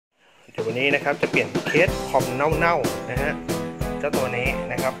เดี๋ยววันนี้นะครับจะเปลี่ยนเคสคอมเน่าๆนะฮะเจ้าตัวนี้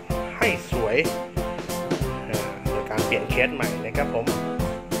นะครับให้สวยโดยการเปลี่ยนเคสใหม่นะครับผม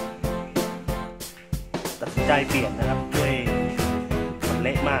ตัดสินใจเปลี่ยนนะครับด้วยมันเล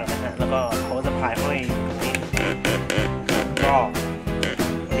ะมากนะฮะแล้วก็เขาจะพายห้อยตรงนี้ก็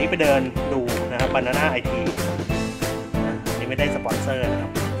วันนี้ไปเดินดูนะครับ Banana IT นี่ไม่ได้สปอนเซอร์นะครั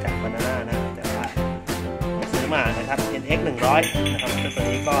บจาก Banana นะแต่ว่าซื้อมานะครับ NX 100นะครับตัว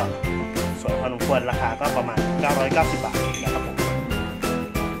นี้ก็สวยพอสมควรราคาก็ประมาณ990 บาทนะครับผม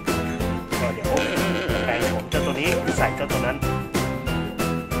ก็เดี๋ยวแปลงผมเจ้าตัวนี้ใส่เจ้าตัวนั้น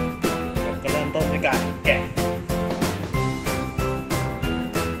ผมก็เริ่มต้นด้วยการแกะ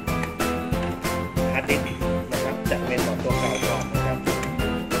ฮาร์ดดิสก์นะครับจากเมนบอร์ดตัวเก่าก่อนนะครับ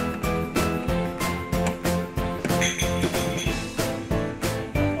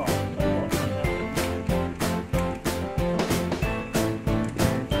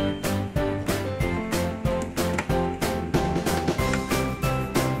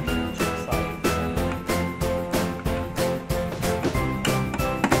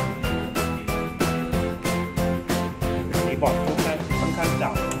บอร์ดค่อนข้างเก่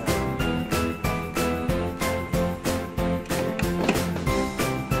า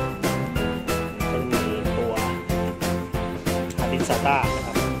มันมีตัวฮาร์ดดิสก์ SATA นะค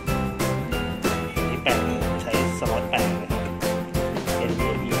รับที่แปลงใช้สล็อตแปลงนะครับ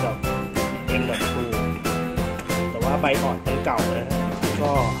NVMe กับ M.2 แต่ว่าใบบอร์ดมันเก่านะฮะ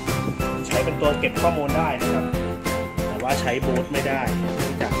ก็ใช้เป็นตัวเก็บข้อมูลได้นะครับแต่ว่าใช้บูตไม่ได้เนื่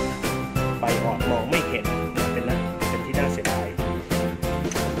องจากใบบอร์ดมองไม่เห็นเป็นที่น่าเสียดาย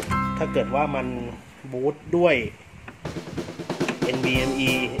ถ้าเกิดว่ามันบูตด้วย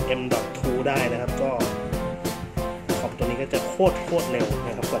NVMe M.2 ได้นะครับก็คอมตัวนี้ก็จะโคตรเร็วน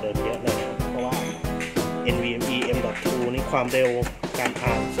ะครับกว่าเดิมเยอะเลยนะครับเพราะว่า NVMe M.2 นี่ความเร็วการ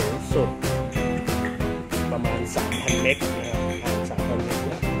อ่านสูงสุดประมาณ 3,000 เมกนะครับอ่าน 3,000 เมก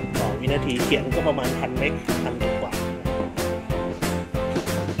ต่อวินาทีเขียนก็ประมาณ 1,000 เมก 1,000 เมกกว่า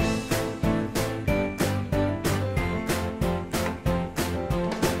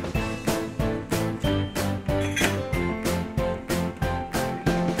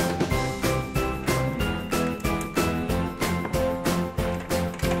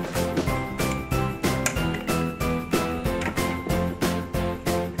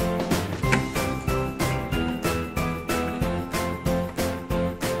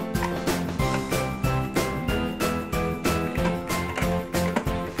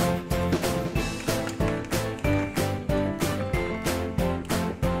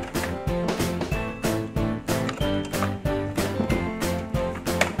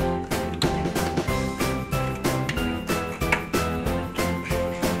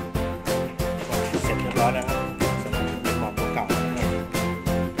นะครับสำหรับเป็นหมอตัวเก่านะครับ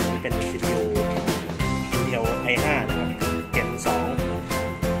นี่เป็น CPU Intel i5 นะครับ Gen 2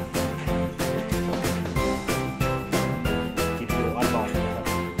 GPU on-board นะครับ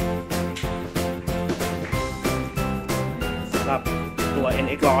สำหรับตัว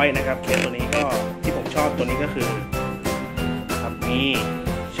NX 100นะครับเคสตัวนี้ก็ที่ผมชอบตัวนี้ก็คือมี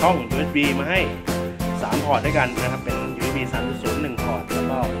ช่อง USB มาให้3 พอร์ตด้วยกันนะครับเป็น USB 3.0 1 พอร์ตแล้ว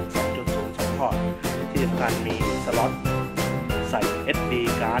ก็ 2.0 2 พอร์ตที่สำคัญมีสล็อตใส่ SD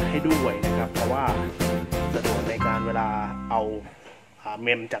การ์ดให้ด้วยนะครับเพราะว่าสะดวกในการเวลาเอาเม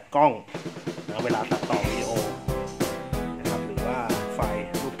มจากกล้องนะเวลาตัดต่อวิดีโอนะครับหรือว่าไฟล์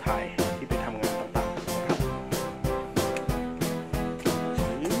รูปถ่ายที่ไปทำงานต่างๆนะครับ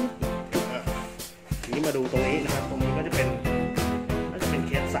ทีนี้มาดูตรงนี้นะครับตรงนี้ก็จะเป็นเ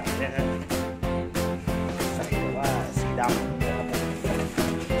คสใสนะฮะใสแต่ว่าสีดำนะครับ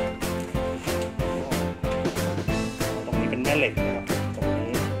แม่เหล็กนะครับตรง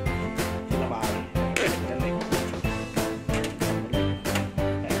นี้ที่ระบายเป็นแม่เหล็ก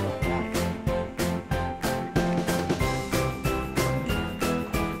แตกออกได้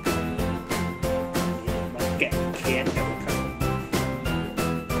มาแกะเคสกันครับ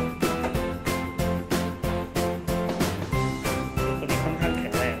ตัวนี้ค่อนข้างแข็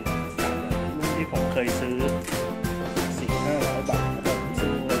งแรงรุ่นที่ผมเคยซื้อ 400-500 บาทนะครับซึ่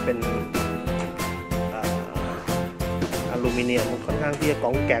งมันเป็นอลูมิเนียมค่อนข้างที่จะก้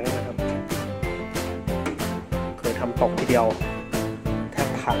องแก๊งนะครับเคยทำตกทีเดียวแทบ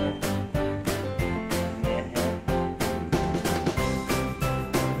พังเนี่ยฮะ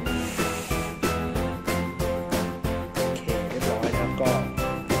โอเคเรียบร้อยนะครับก็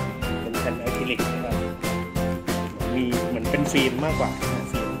เป็นแผ่นอะคริลิกนะครับเหมือนเป็นฟิล์มมากกว่า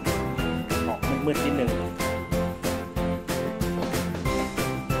ฟิล์มออกมืดๆนิดนึง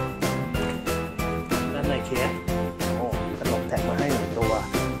เคสโอ้ขนมแถมมาให้1 ตัว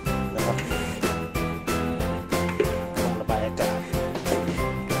นะครับ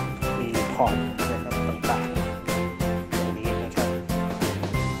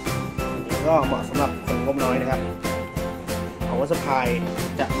ก็เหมาะสำหรับคนงบน้อยนะครับ power supply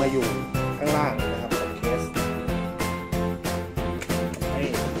จะมาอยู่ข้างล่างนะครับของเคสให้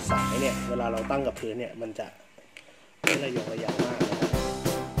สายเนี่ยเวลาเราตั้งกับพื้นเนี่ยมันจะไม่ระยงมากนะครับ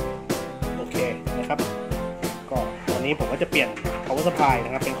โอเคนะครับก็ตอนนี้ผมก็จะเปลี่ยน power supply น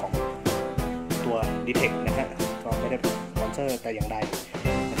ะครับเป็นของตัว Detect นะฮะก็ไม่ได้สปอนเซอร์แต่อย่างใด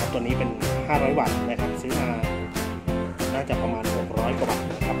นะครับตัวนี้เป็น500 วัตต์นะครับซื้อมาน่าจะประมาณ600 กว่าบาท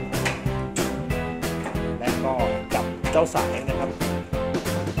นะครับและก็จับเจ้าสายนะครับ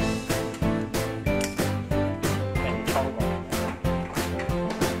เป็นช่องก่อน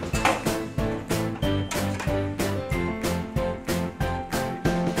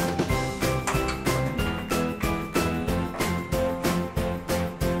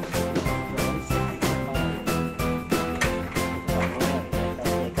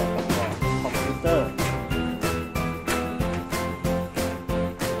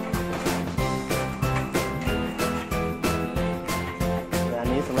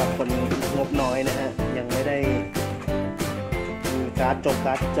สำหรับคนงบน้อยนะฮะยังไม่ได้มีการ์ด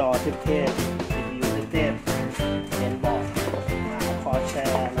จอเทพๆ CPU เทพๆเมนบอร์ดคอแช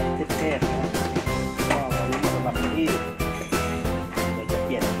ร์อะไรเทพๆนะก็วันนี้สำหรับที่เดี๋ยวจะเป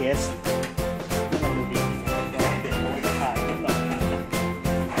ลี่ยนเคสให้มันดูดีนะครับก็เปลี่ยนโน้ตถ่ายนิดหน่อย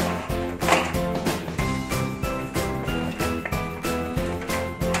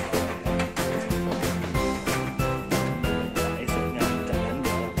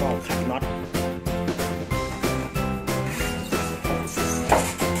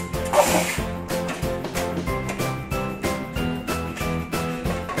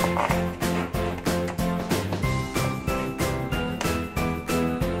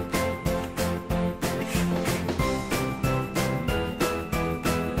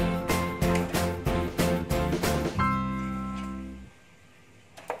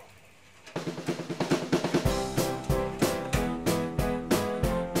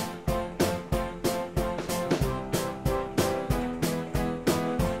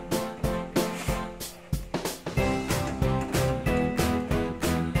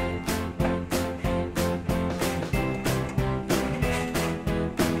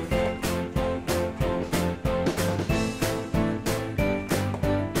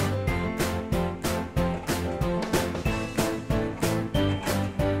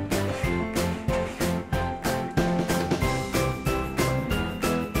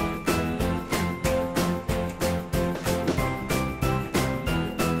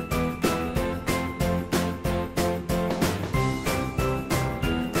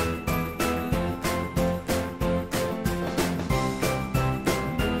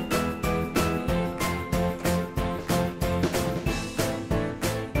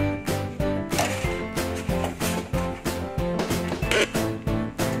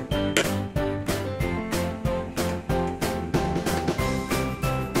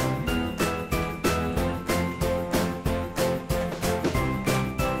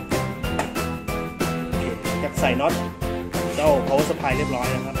ใส่น็อตเจ้า power supply เรียบร้อย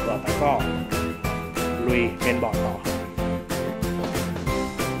นะครับต่อไปก็ลุยเมนบอร์ดต่อ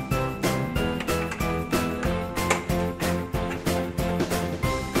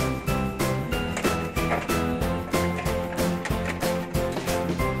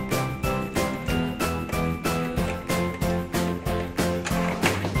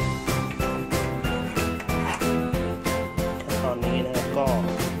ตอนนี้นะครับก็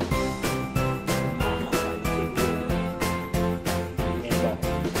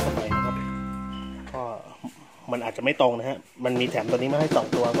มันอาจจะไม่ตรงนะฮะมันมีแถมตัวนี้มาให้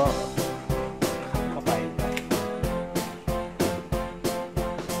2ตัวก็เข้าไป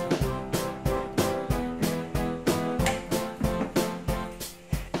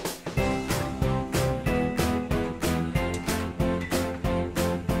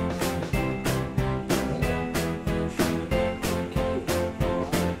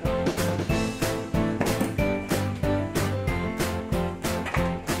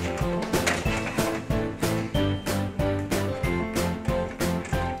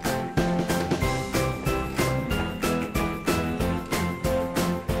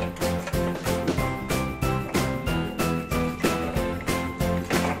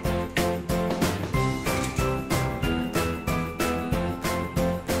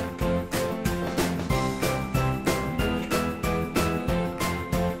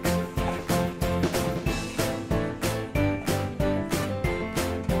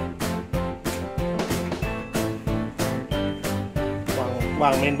ว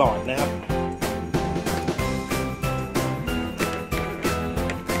างเมนบอร์ดนะครับ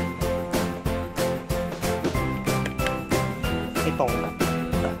ให้ตรงกับ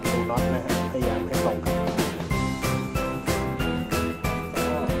รูน็อตนะฮะ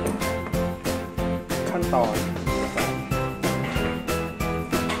ตอน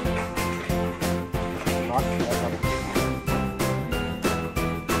น็อตนะครับ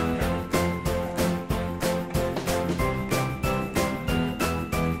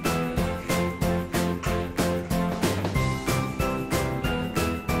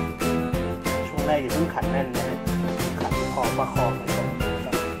ช่วงแรกอย่าเพิ่งขันแน่นนะขันพอประคองไปก่อนนะค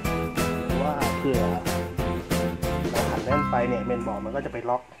รับเพราะว่าเผื่อเราขันแน่นไปเนี่ยเมนบอร์ดมันก็จะไป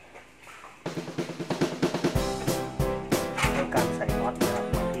ล็อกการใส่น็อตนะครับ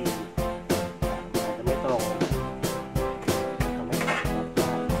บางทีอาจจะไม่ตรงทำให้ขาดน็อตได้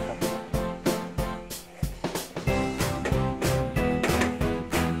นะครับ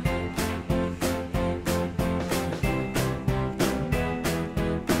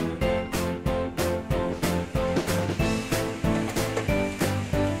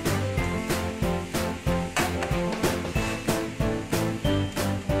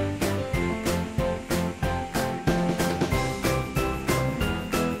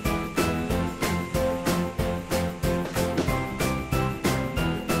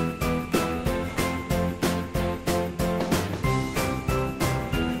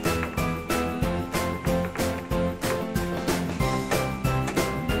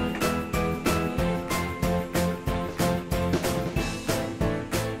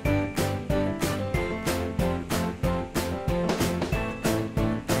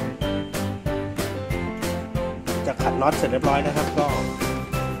ขัดน็อตเสร็จเรียบร้อยนะครับก็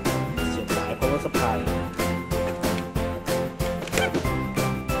เสียบสาย power supply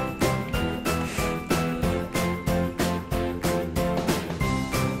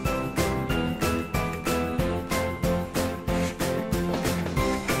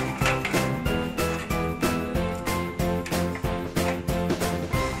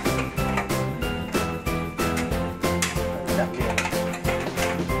จับเรียง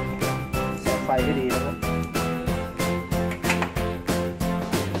ใส่ไฟให้ดีนะครับ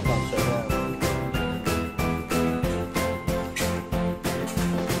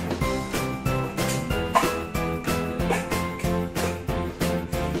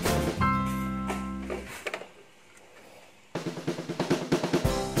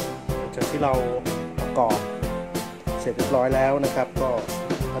จากที่เราประกอบเสร็จเรียบร้อยแล้วนะครับก็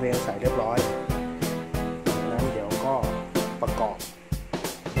เรียงสายเรียบร้อยดังนั้นเดี๋ยวก็ประกอบ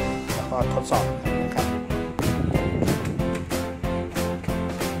แล้วก็ทดสอบกันนะครับ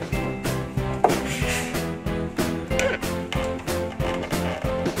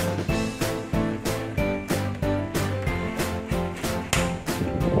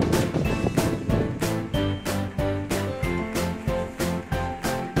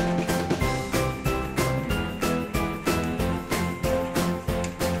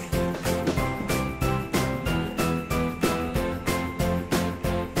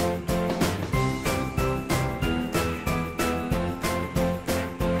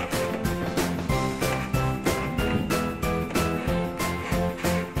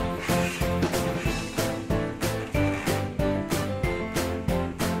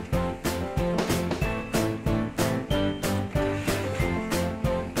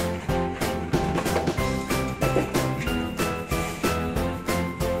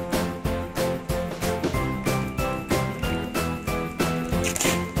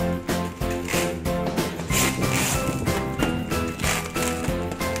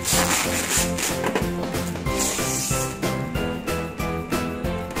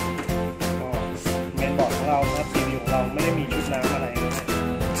เราครับซีพียูของเราไม่ได้มีชุดน้ำอะไรนะ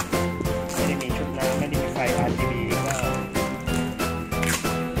ไม่ได้มีชุดน้ำไม่ได้มีไฟ RGB ก็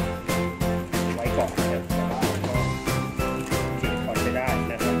ไว้ก่อนนะครับแต่ว่าก็เก็บพอใช้ได้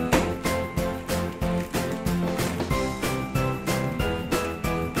นะครับ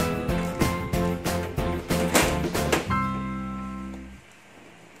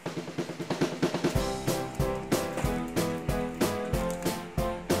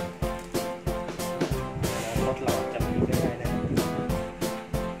รถเราจะมีก็ได้นะ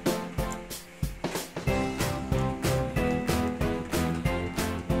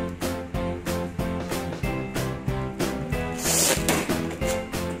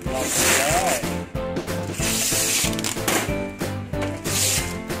ลองดูได้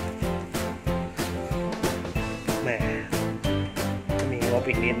แหมมีงบ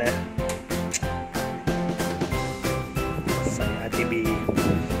อีกนิดนะใส่ RGB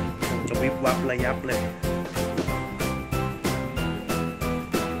จะวิบวับระยับเลย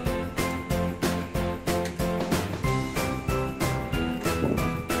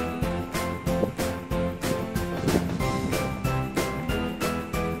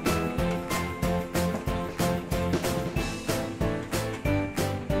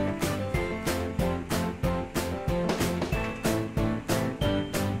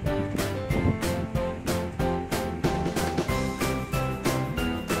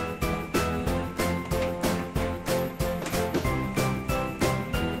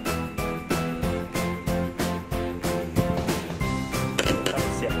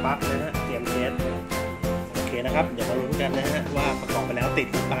นะครับเดี๋ยวมาลุ้นกันนะฮะว่าประกอบไปแล้วติด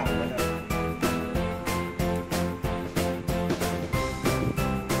หรือเปล่านะครับ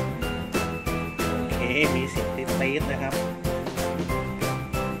โอเคมีเสียงติ๊ดๆนะครับ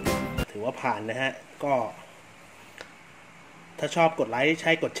ถือว่าผ่านนะฮะก็ถ้าชอบกดไลค์ใ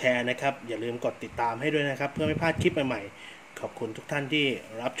ช่กดแชร์นะครับอย่าลืมกดติดตามให้ด้วยนะครับเพื่อไม่พลาดคลิปใหม่ๆขอบคุณทุกท่านที่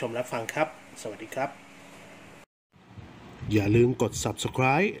รับชมรับฟังครับสวัสดีครับอย่าลืมกด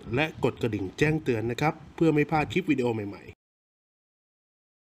Subscribe และกดกระดิ่งแจ้งเตือนนะครับเพื่อไม่พลาดคลิปวิดีโอใหม่ๆ